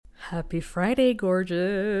Happy Friday,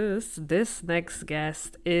 gorgeous. This next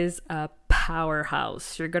guest is a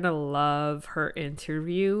powerhouse. You're gonna love her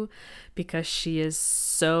interview because she is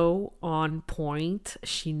so on point.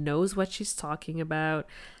 She knows what she's talking about.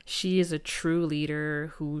 She is a true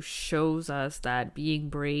leader who shows us that being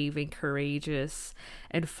brave and courageous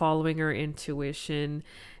and following her intuition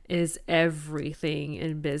is everything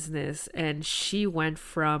in business. And she went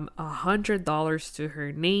from $100 to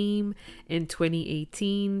her name in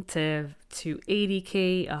 2018 to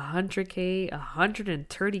 80K, 100K,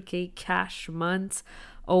 130K cash months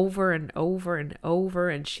over and over and over.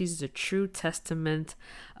 And she's the true testament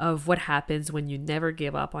of what happens when you never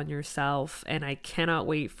give up on yourself. And I cannot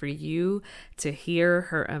wait for you to hear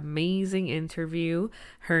her amazing interview.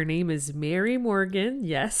 Her name is Mary Morgan.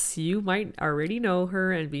 Yes, you might already know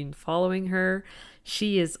her and been following her.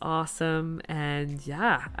 She is awesome. And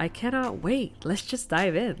yeah, I cannot wait. Let's just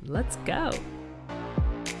dive in. Let's go.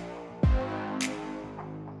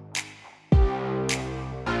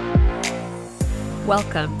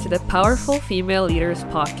 Welcome to the Powerful Female Leaders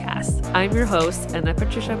Podcast. I'm your host, Anna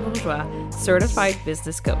Patricia Bourgeois, certified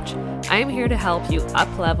business coach. I'm here to help you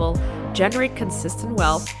up-level, generate consistent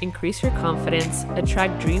wealth, increase your confidence,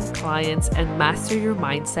 attract dream clients, and master your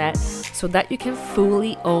mindset so that you can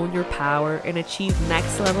fully own your power and achieve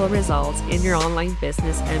next-level results in your online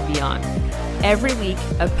business and beyond. Every week,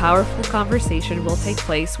 a powerful conversation will take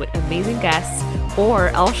place with amazing guests,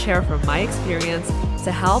 or I'll share from my experience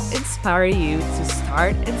to help inspire you to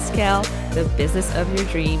start and scale the business of your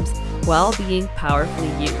dreams while being powerfully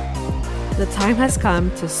you. The time has come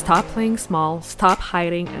to stop playing small, stop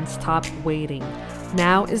hiding, and stop waiting.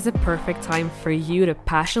 Now is the perfect time for you to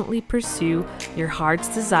passionately pursue your heart's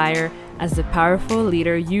desire as the powerful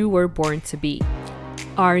leader you were born to be.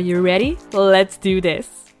 Are you ready? Let's do this.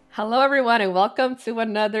 Hello, everyone, and welcome to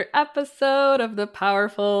another episode of the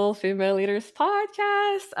Powerful Female Leaders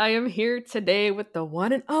Podcast. I am here today with the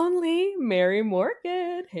one and only Mary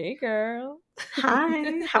Morgan. Hey, girl.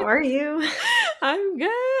 Hi, how are you? I'm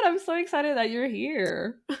good. I'm so excited that you're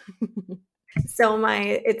here.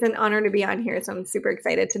 It's an honor to be on here, so I'm super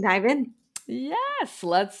excited to dive in. Yes,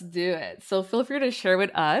 let's do it. So feel free to share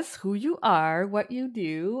with us who you are, what you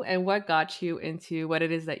do, and what got you into what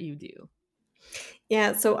it is that you do.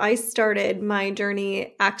 Yeah, so I started my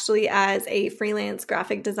journey actually as a freelance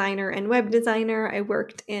graphic designer and web designer. I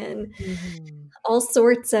worked in all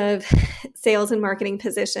sorts of sales and marketing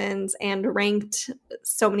positions and ranked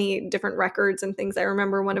so many different records and things. I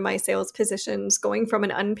remember one of my sales positions going from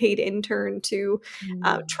an unpaid intern to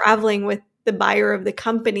traveling with the buyer of the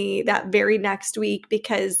company that very next week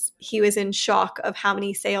because he was in shock of how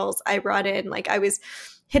many sales I brought in. Like I was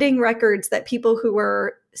hitting records that people who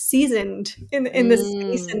were seasoned in this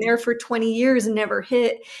space and there for 20 years never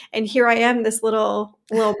hit. And here I am, this little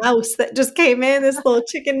mouse that just came in, this little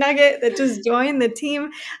chicken nugget that just joined the team.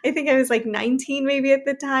 I think I was like 19 maybe at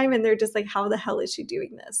the time. And they're just like, how the hell is she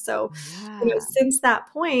doing this? So since that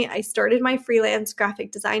point, I started my freelance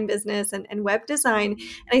graphic design business and web design.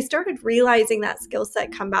 And I started realizing that skill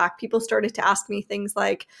set come back. People started to ask me things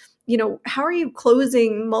like, how are you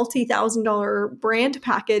closing multi-$1,000 brand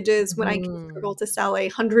packages when I can struggle to sell a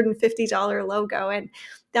 $150 logo? And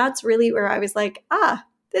that's really where I was like,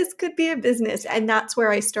 this could be a business. And that's where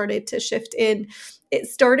I started to shift in. It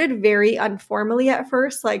started very informally at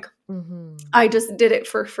first. Like I just did it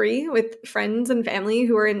for free with friends and family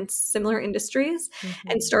who were in similar industries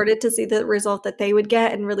and started to see the result that they would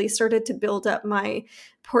get and really started to build up my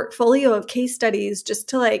portfolio of case studies just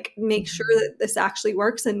to like make sure that this actually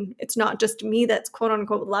works and it's not just me that's quote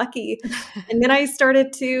unquote lucky. And then I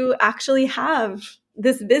started to actually have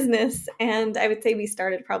this business. And I would say we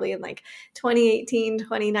started probably in like 2018,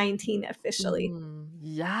 2019 officially.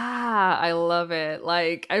 Yeah, I love it.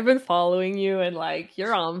 Like I've been following you and like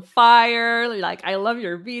you're on fire. Like I love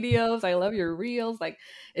your videos. I love your reels. Like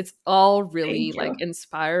it's all really like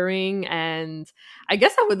inspiring. And I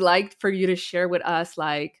guess I would like for you to share with us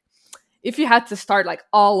like if you had to start like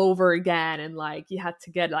all over again and like you had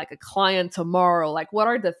to get like a client tomorrow, like what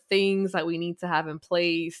are the things that we need to have in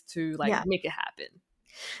place to like make it happen?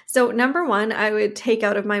 So number one, I would take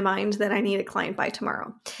out of my mind that I need a client by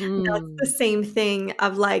tomorrow. That's the same thing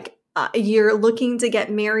of like, you're looking to get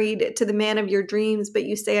married to the man of your dreams, but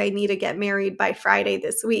you say, I need to get married by Friday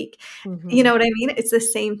this week. You know what I mean? It's the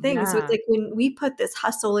same thing. Yeah. So it's like when we put this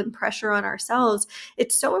hustle and pressure on ourselves,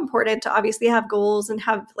 it's so important to obviously have goals and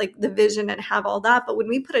have like the vision and have all that. But when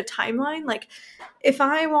we put a timeline, like if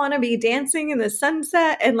I want to be dancing in the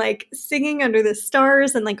sunset and like singing under the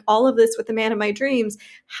stars and like all of this with the man of my dreams,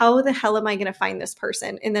 how the hell am I going to find this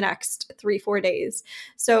person in the next 3-4 days?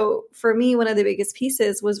 So for me, one of the biggest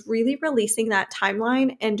pieces was really releasing that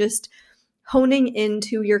timeline and just honing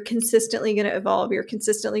into you're consistently going to evolve. You're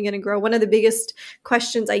consistently going to grow. One of the biggest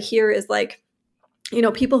questions I hear is like, you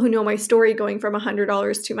know, people who know my story going from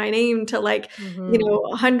 $100 to my name to like, you know,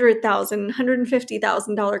 $100,000,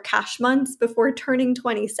 $150,000 cash months before turning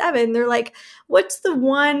 27. They're like, what's the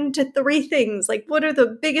 1 to 3 things? Like, what are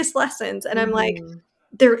the biggest lessons? And I'm like,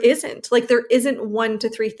 there isn't 1 to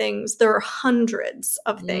 3 things. There are hundreds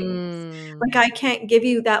of things. Like, I can't give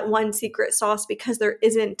you that one secret sauce because there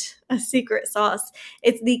isn't a secret sauce.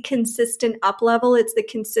 It's the consistent up level. It's the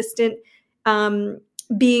consistent,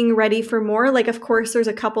 being ready for more. Like, of course, there's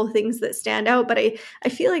a couple things that stand out, but I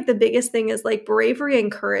feel like the biggest thing is like bravery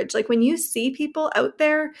and courage. Like when you see people out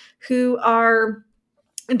there who are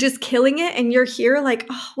just killing it and you're here like,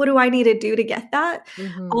 oh, what do I need to do to get that?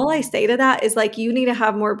 All I say to that is like, you need to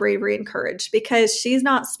have more bravery and courage because she's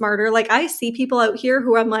not smarter. Like I see people out here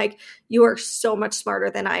who I'm like, you are so much smarter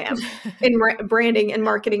than I am in branding and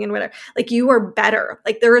marketing and whatever. Like you are better.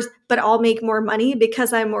 Like but I'll make more money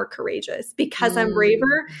because I'm more courageous, because I'm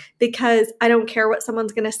braver, because I don't care what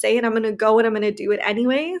someone's going to say and I'm going to go and I'm going to do it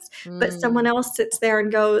anyways. But someone else sits there and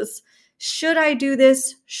goes, should I do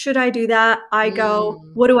this? Should I do that? I go,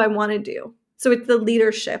 what do I want to do? So it's the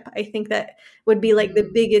leadership. I think that would be like the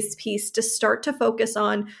biggest piece to start to focus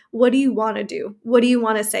on. What do you want to do? What do you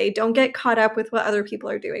want to say? Don't get caught up with what other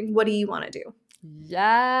people are doing. What do you want to do?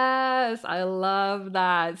 Yes, I love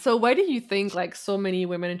that. So why do you think like so many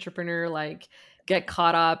women entrepreneurs like get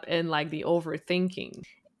caught up in like the overthinking?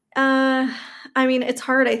 I mean, it's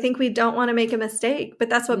hard. I think we don't want to make a mistake, but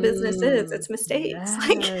that's what business is. It's mistakes.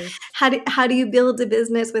 Yes. Like how do you build a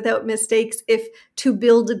business without mistakes? If to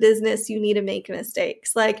build a business, you need to make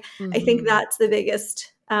mistakes. Like, I think that's the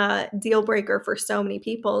biggest deal breaker for so many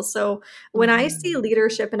people. So when I see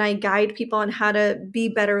leadership and I guide people on how to be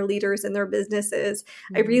better leaders in their businesses,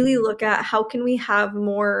 I really look at how can we have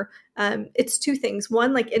more. It's 2 things.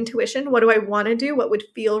 One, like intuition. What do I want to do? What would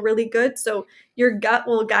feel really good? So your gut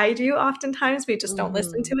will guide you oftentimes. We just don't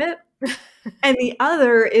listen to it. And the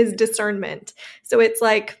other is discernment. So it's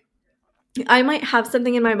like, I might have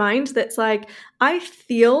something in my mind that's like, I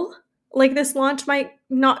feel like this launch might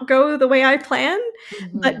not go the way I plan,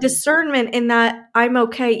 but discernment in that I'm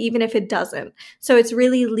okay even if it doesn't. So it's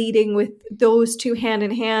really leading with those 2 hand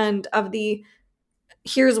in hand of the,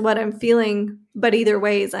 here's what I'm feeling, but either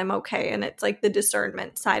ways I'm okay. And it's like the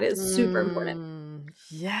discernment side is super important.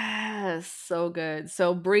 Yes, so good.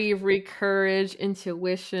 So bravery, courage,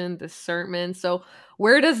 intuition, discernment. So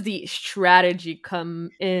where does the strategy come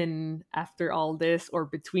in after all this or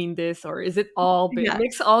between this, or is it all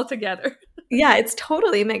mixed all together? Yeah, it's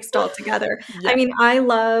totally mixed all together. Yeah. I mean, I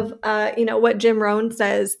love, what Jim Rohn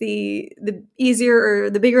says, the easier or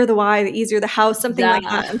the bigger the why, the easier the how, something like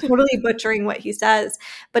that. I'm totally butchering what he says,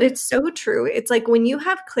 but it's so true. It's like when you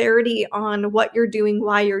have clarity on what you're doing,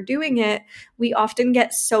 why you're doing it, we often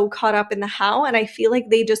get so caught up in the how. And I feel like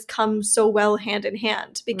they just come so well hand in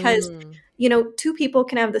hand because 2 people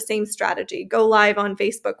can have the same strategy, go live on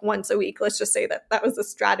Facebook once a week. Let's just say that was a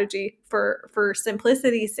strategy for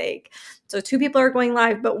simplicity's sake. So 2 people are going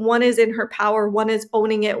live, but one is in her power. One is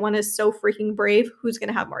owning it. One is so freaking brave. Who's going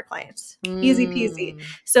to have more clients? Easy peasy.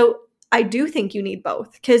 So I do think you need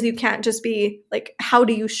both because you can't just be like, how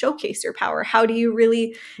do you showcase your power? How do you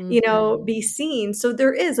really, be seen? So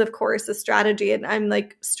there is, of course, a strategy, and I'm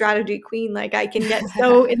like strategy queen. Like I can get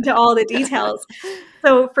so into all the details.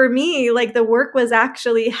 So for me, like the work was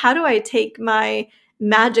actually, how do I take my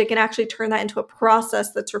magic and actually turn that into a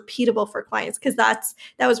process that's repeatable for clients? Because that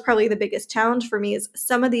was probably the biggest challenge for me is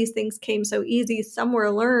some of these things came so easy, some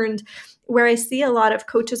were learned. Where I see a lot of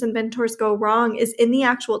coaches and mentors go wrong is in the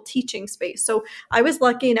actual teaching space. So I was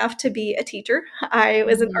lucky enough to be a teacher. I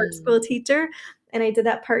was an art school teacher, and I did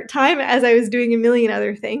that part-time as I was doing a million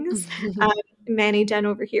other things. Manny Jen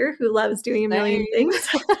over here, who loves doing a million things.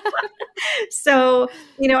 So,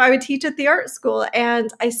 I would teach at the art school,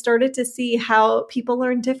 and I started to see how people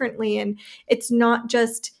learn differently. And it's not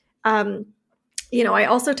just, I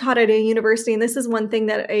also taught at a university, and this is one thing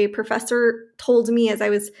that a professor told me as I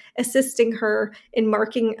was assisting her in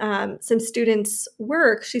marking some students'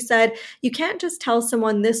 work. She said, you can't just tell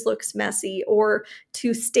someone this looks messy or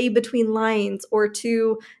to stay between lines or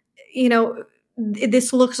to,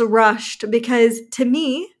 this looks rushed, because to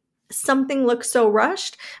me, something looks so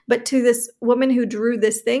rushed, but to this woman who drew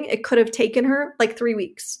this thing, it could have taken her like 3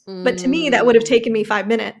 weeks. But to me, that would have taken me 5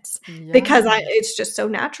 minutes because it's just so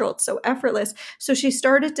natural. It's so effortless. So she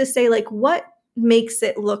started to say, like, what makes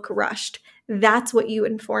it look rushed? that's what you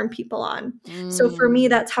inform people on. So for me,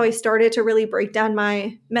 that's how I started to really break down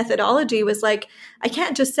my methodology, was like, I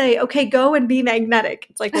can't just say, okay, go and be magnetic.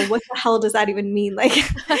 It's like, well, what the hell does that even mean? Like,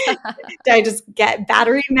 did I just get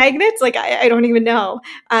battery magnets? Like, I don't even know.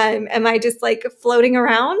 Am I just like floating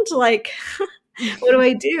around? Like, what do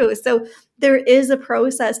I do? So there is a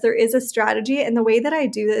process, there is a strategy. And the way that I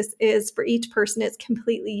do this is, for each person, it's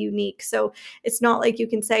completely unique. So it's not like you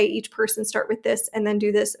can say each person start with this and then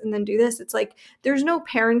do this and then do this. It's like, there's no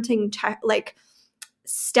parenting like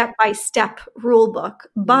step-by-step rule book,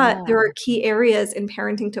 but there are key areas in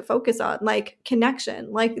parenting to focus on, like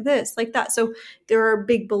connection, like this, like that. So there are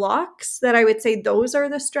big blocks that I would say those are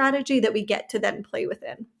the strategy that we get to then play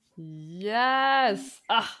within. Yes.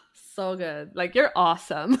 Ah, so good. Like, you're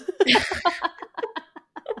awesome.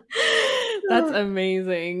 That's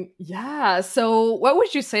amazing. Yeah. So what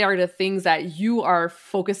would you say are the things that you are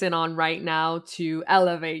focusing on right now to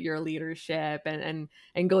elevate your leadership and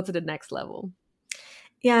go to the next level?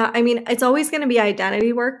 Yeah, I mean, it's always going to be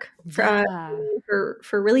identity work for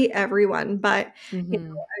really everyone. But you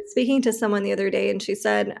know, I was speaking to someone the other day, and she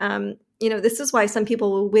said, this is why some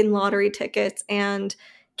people will win lottery tickets and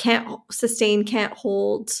can't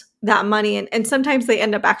hold that money, and sometimes they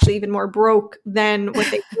end up actually even more broke than what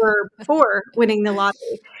they were before winning the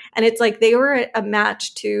lottery. And it's like they were a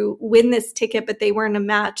match to win this ticket, but they weren't a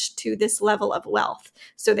match to this level of wealth,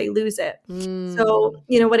 so they lose it. So,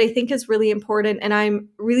 what I think is really important, and I'm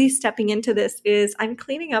really stepping into this, is I'm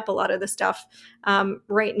cleaning up a lot of the stuff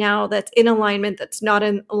right now that's in alignment, that's not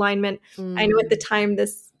in alignment. I know at the time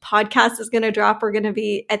this podcast is going to drop, we're going to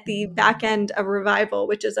be at the back end of Revival,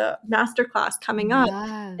 which is a masterclass coming up.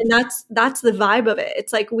 And that's the vibe of it.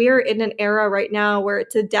 It's like we're in an era right now where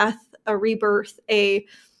it's a death, a rebirth, a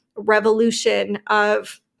revolution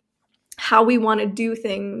of how we want to do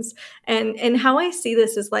things. And how I see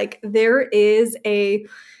this is like there is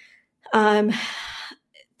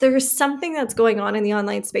there's something that's going on in the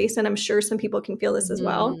online space, and I'm sure some people can feel this as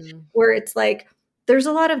well, where it's like there's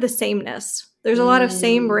a lot of the sameness. There's a lot of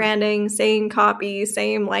same branding, same copy,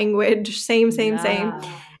 same language, same.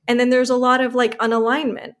 And then there's a lot of like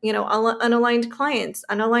unalignment, unaligned clients,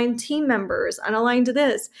 unaligned team members, unaligned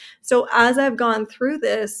this. So as I've gone through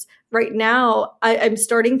this right now, I'm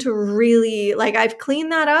starting to really, like, I've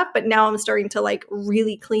cleaned that up, but now I'm starting to like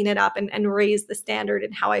really clean it up and raise the standard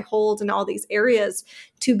in how I hold in all these areas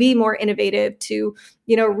to be more innovative, to,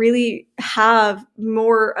 really have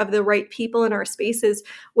more of the right people in our spaces,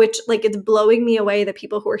 which like it's blowing me away, the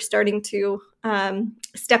people who are starting to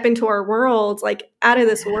step into our world, like out of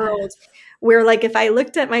this world, where like if I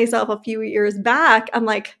looked at myself a few years back, I'm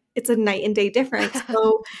like, it's a night and day difference.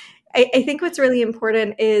 So I think what's really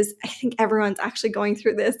important is I think everyone's actually going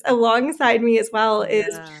through this alongside me as well,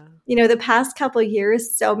 is, the past couple of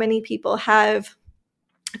years, so many people have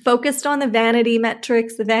focused on the vanity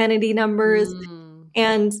metrics, the vanity numbers.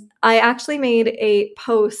 And I actually made a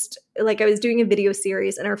post, like I was doing a video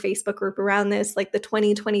series in our Facebook group around this, like the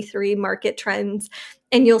 2023 market trends.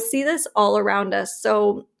 And you'll see this all around us.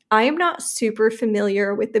 So I am not super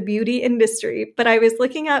familiar with the beauty industry, but I was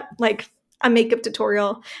looking up like a makeup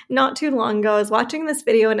tutorial not too long ago. I was watching this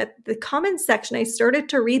video, and at the comments section, I started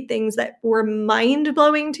to read things that were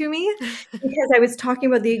mind-blowing to me because I was talking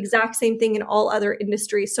about the exact same thing in all other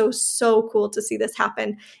industries. So cool to see this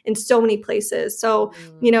happen in so many places. So,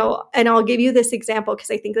 and I'll give you this example because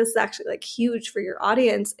I think this is actually like huge for your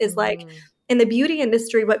audience, is like in the beauty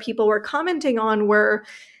industry, what people were commenting on were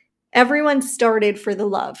everyone started for the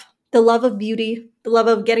love of beauty, the love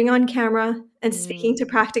of getting on camera and speaking to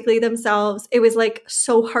practically themselves. It was like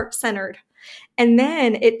so heart-centered. And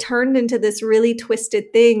then it turned into this really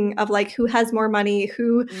twisted thing of like, who has more money,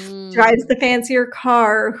 who drives the fancier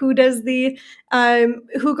car, who does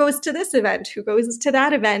who goes to this event, who goes to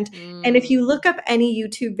that event. And if you look up any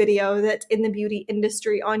YouTube video that's in the beauty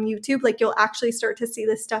industry on YouTube, like you'll actually start to see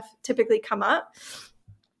this stuff typically come up.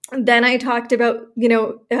 Then I talked about,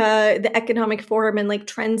 the economic forum and like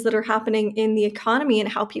trends that are happening in the economy and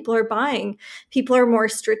how people are buying. People are more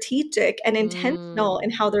strategic and intentional in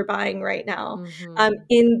how they're buying right now.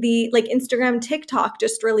 In the like Instagram, TikTok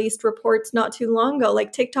just released reports not too long ago,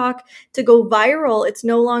 like TikTok to go viral. It's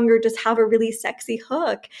no longer just have a really sexy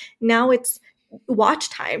hook. Now it's watch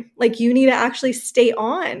time. Like you need to actually stay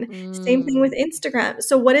on. Same thing with Instagram.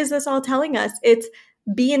 So what is this all telling us? It's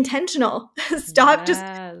be intentional. Stop just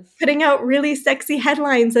putting out really sexy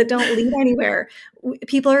headlines that don't lead anywhere.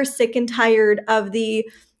 People are sick and tired of the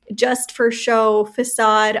just for show,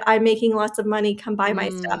 facade, I'm making lots of money, come buy my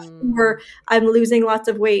stuff. Or I'm losing lots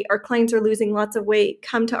of weight, our clients are losing lots of weight,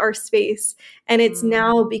 come to our space. And it's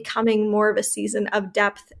now becoming more of a season of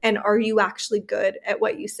depth. And are you actually good at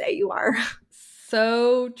what you say you are?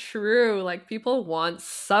 So true. Like people want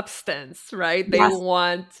substance, right? They Yes.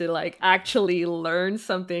 want to like actually learn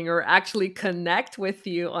something or actually connect with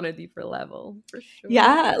you on a deeper level, for sure.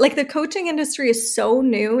 Yeah, like the coaching industry is so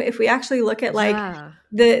new. If we actually look at like Yeah.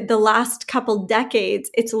 the last couple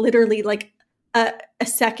decades, it's literally like a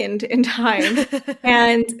second in time.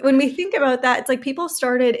 And when we think about that, it's like people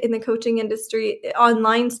started in the coaching industry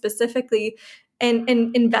online specifically and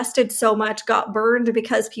invested so much, got burned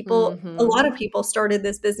because a lot of people started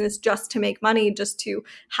this business just to make money, just to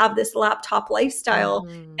have this laptop lifestyle.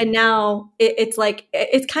 And now it's like,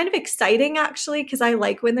 it's kind of exciting actually, because I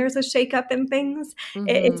like when there's a shakeup in things.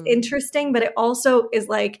 It's interesting, but it also is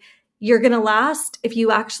like, you're going to last if you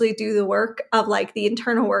actually do the work of like the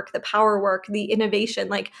internal work, the power work, the innovation.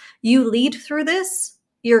 Like you lead through this,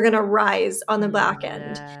 you're going to rise on the back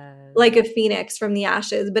end like a phoenix from the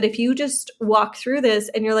ashes. But if you just walk through this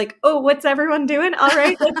and you're like, oh, what's everyone doing? All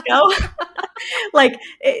right, let's go. Like,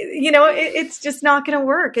 it's just not going to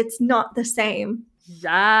work. It's not the same.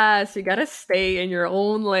 Yes, you got to stay in your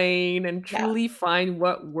own lane and truly find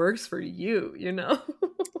what works for you, 100%.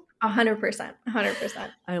 100%.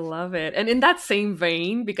 I love it. And in that same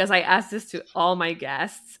vein, because I asked this to all my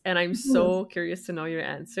guests, and I'm so curious to know your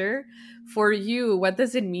answer. For you, what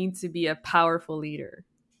does it mean to be a powerful leader?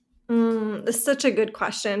 This is such a good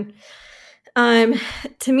question. To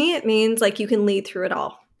me, it means like you can lead through it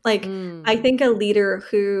all. Like I think a leader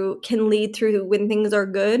who can lead through when things are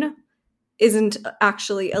good isn't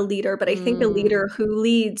actually a leader, but I think a leader who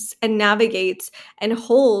leads and navigates and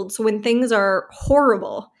holds when things are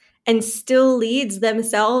horrible and still leads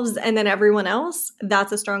themselves and then everyone else,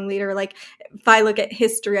 that's a strong leader. Like if I look at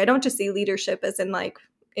history, I don't just see leadership as in like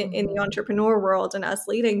in the entrepreneur world and us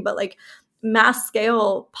leading, but like mass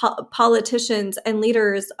scale politicians and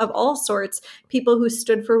leaders of all sorts, people who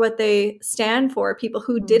stood for what they stand for, people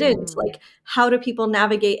who didn't. Like how do people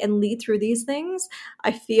navigate and lead through these things?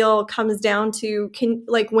 I feel comes down to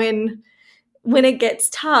when it gets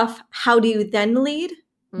tough, how do you then lead?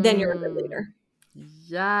 Then you're a good leader.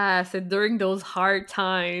 Yes, and during those hard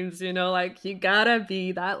times, like you gotta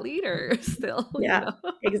be that leader still. Yeah,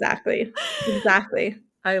 exactly.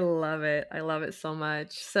 I love it. I love it so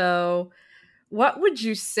much. So what would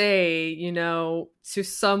you say, to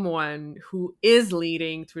someone who is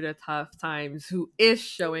leading through the tough times, who is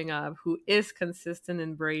showing up, who is consistent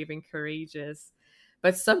and brave and courageous,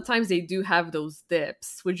 but sometimes they do have those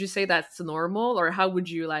dips? Would you say that's normal, or how would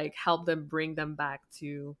you like help them bring them back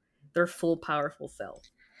to their full powerful self?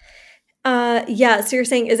 Yeah. So you're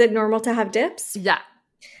saying, is it normal to have dips? Yeah.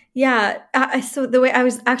 Yeah. So the way I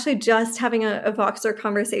was actually just having a Voxer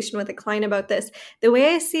conversation with a client about this, the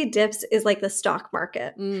way I see dips is like the stock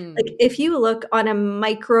market. Like if you look on a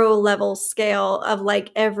micro level scale of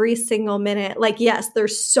like every single minute, like, yes,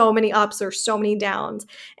 there's so many ups, there's so many downs.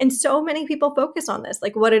 And so many people focus on this.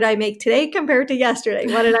 Like, what did I make today compared to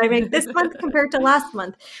yesterday? What did I make this month compared to last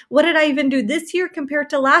month? What did I even do this year compared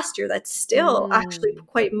to last year? That's still actually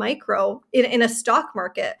quite micro in a stock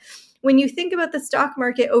market. When you think about the stock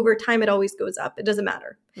market over time, it always goes up. It doesn't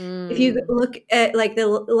matter. If you look at like the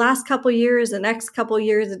last couple years, the next couple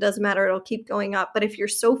years, it doesn't matter. It'll keep going up. But if you're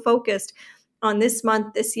so focused on this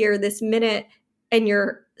month, this year, this minute, and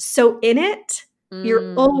you're so in it,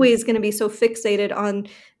 you're always going to be so fixated on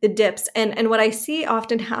the dips. And what I see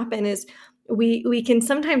often happen is we can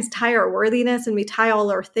sometimes tie our worthiness and we tie all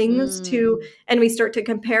our things to, and we start to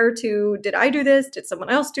compare to, did I do this? Did someone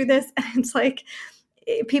else do this? And it's like,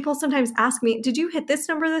 people sometimes ask me, did you hit this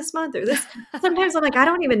number this month or this? Sometimes I'm like, I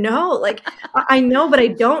don't even know. Like, I know, but I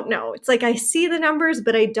don't know. It's like, I see the numbers,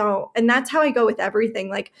 but I don't. And that's how I go with everything.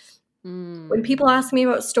 Like when people ask me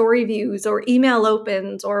about story views or email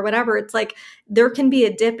opens or whatever, it's like, there can be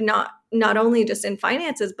a dip, not only just in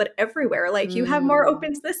finances, but everywhere. Like you have more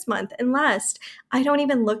opens this month and less. I don't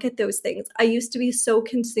even look at those things. I used to be so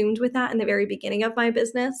consumed with that in the very beginning of my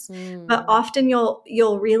business, but often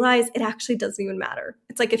you'll realize it actually doesn't even matter.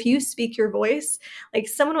 It's like, if you speak your voice, like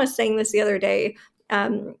someone was saying this the other day,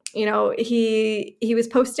 he was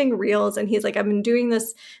posting reels and he's like, I've been doing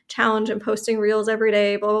this challenge and posting reels every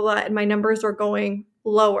day, blah, blah, blah. And my numbers are going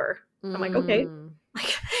lower. I'm like, okay.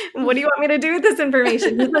 Like, what do you want me to do with this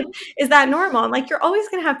information? He's like, is that normal? I'm like, you're always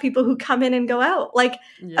going to have people who come in and go out. Like,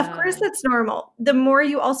 of course that's normal. The more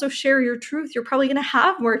you also share your truth, you're probably going to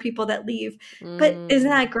have more people that leave. But isn't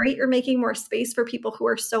that great? You're making more space for people who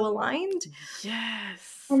are so aligned.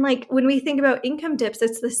 Yes. And like when we think about income dips,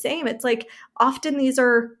 it's the same. It's like often these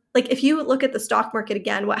are like, if you look at the stock market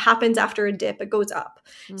again, what happens after a dip, it goes up.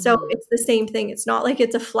 So it's the same thing. It's not like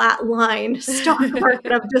it's a flat line stock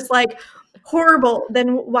market of just like horrible. Then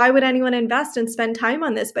why would anyone invest and spend time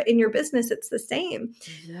on this? But in your business, it's the same.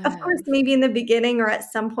 Yes. Of course, maybe in the beginning or at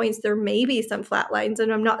some points, there may be some flat lines.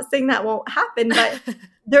 And I'm not saying that won't happen, but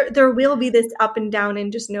there will be this up and down,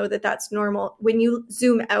 and just know that that's normal. When you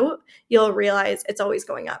zoom out, you'll realize it's always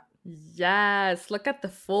going up. Yes. Look at the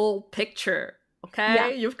full picture. Okay. Yeah.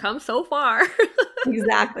 You've come so far.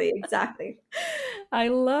 Exactly. I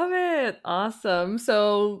love it. Awesome.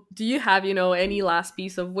 So do you have, any last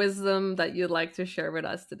piece of wisdom that you'd like to share with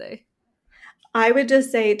us today? I would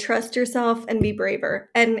just say, trust yourself and be braver.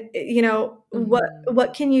 And,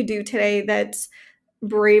 what can you do today that's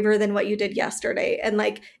braver than what you did yesterday? And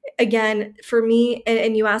like, again, for me,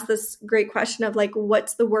 and you asked this great question of like,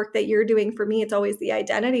 what's the work that you're doing? For me, it's always the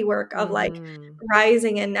identity work of like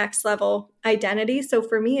rising and next level identity. So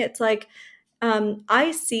for me, it's like,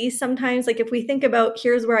 I see sometimes, like if we think about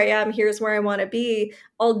here's where I am, here's where I want to be,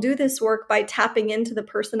 I'll do this work by tapping into the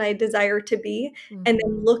person I desire to be, and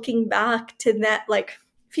then looking back to that like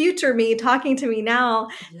future me talking to me now,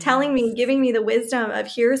 telling me, giving me the wisdom of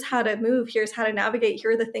here's how to move, here's how to navigate,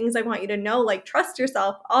 here are the things I want you to know, like trust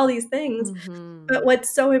yourself, all these things. But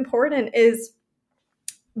what's so important is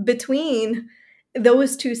between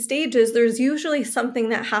those two stages, there's usually something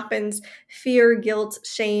that happens, fear, guilt,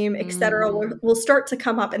 shame, etc. will start to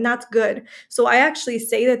come up, and that's good. So I actually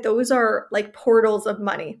say that those are like portals of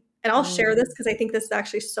money. And I'll share this because I think this is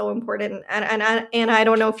actually so important. And I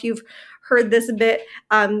don't know if you've heard this a bit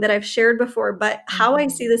that I've shared before, but how I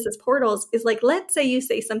see this as portals is like, let's say you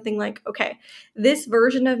say something like, okay, this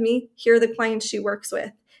version of me, here are the clients she works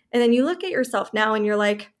with. And then you look at yourself now and you're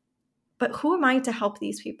like, but who am I to help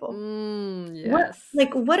these people? Yes.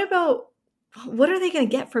 What are they going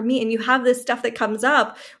to get from me? And you have this stuff that comes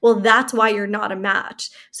up. Well, that's why you're not a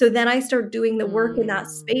match. So then I start doing the work in that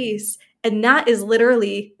space. And that is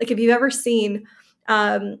literally like, if you've ever seen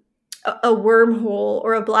a wormhole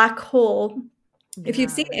or a black hole, if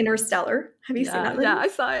you've seen Interstellar, have you seen that movie? Yeah, I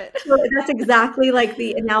saw it. So that's exactly like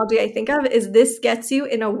the analogy I think of is this gets you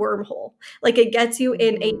in a wormhole. Like it gets you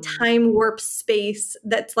in a time warp space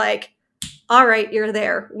that's like, all right, you're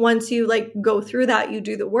there. Once you like go through that, you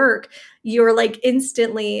do the work, you're like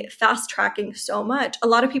instantly fast tracking so much. A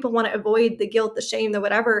lot of people want to avoid the guilt, the shame, the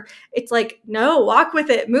whatever. It's like, no, walk with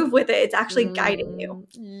it, move with it. It's actually guiding you.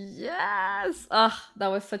 Yes. Oh, that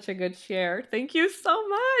was such a good share. Thank you so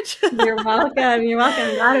much. You're welcome. That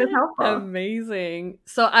was helpful. Amazing.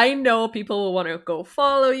 So I know people will want to go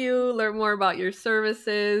follow you, learn more about your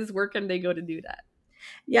services. Where can they go to do that?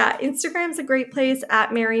 Yeah, Instagram's a great place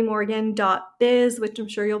at marymorgan.biz, which I'm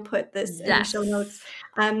sure you'll put this in the show notes.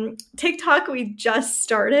 TikTok, we just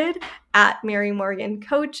started at Mary Morgan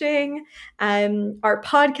Coaching. Our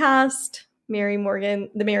podcast,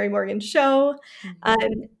 The Mary Morgan Show.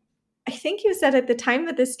 I think you said at the time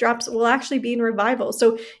that this drops, we'll actually be in revival.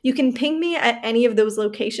 So you can ping me at any of those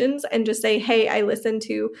locations and just say, hey, I listened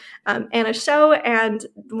to Anna's show and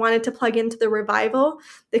wanted to plug into the revival.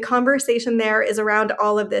 The conversation there is around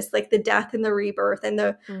all of this, like the death and the rebirth and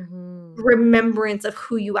the remembrance of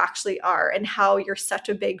who you actually are and how you're such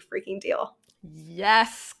a big freaking deal.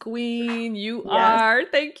 Yes, queen, you are.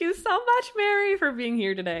 Thank you so much, Mary, for being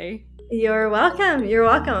here today. You're welcome.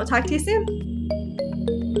 I'll talk to you soon.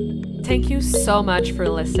 Thank you so much for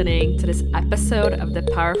listening to this episode of the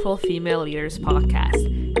Powerful Female Leaders podcast.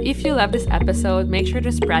 If you love this episode, make sure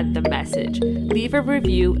to spread the message, leave a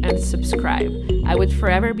review, and subscribe. I would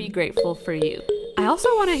forever be grateful for you. I also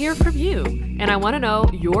want to hear from you, and I want to know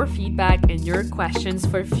your feedback and your questions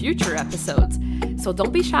for future episodes. So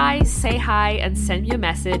don't be shy, say hi, and send me a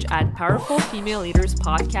message at Powerful Female Leaders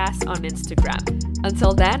Podcast on Instagram.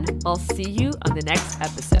 Until then, I'll see you on the next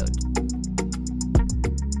episode.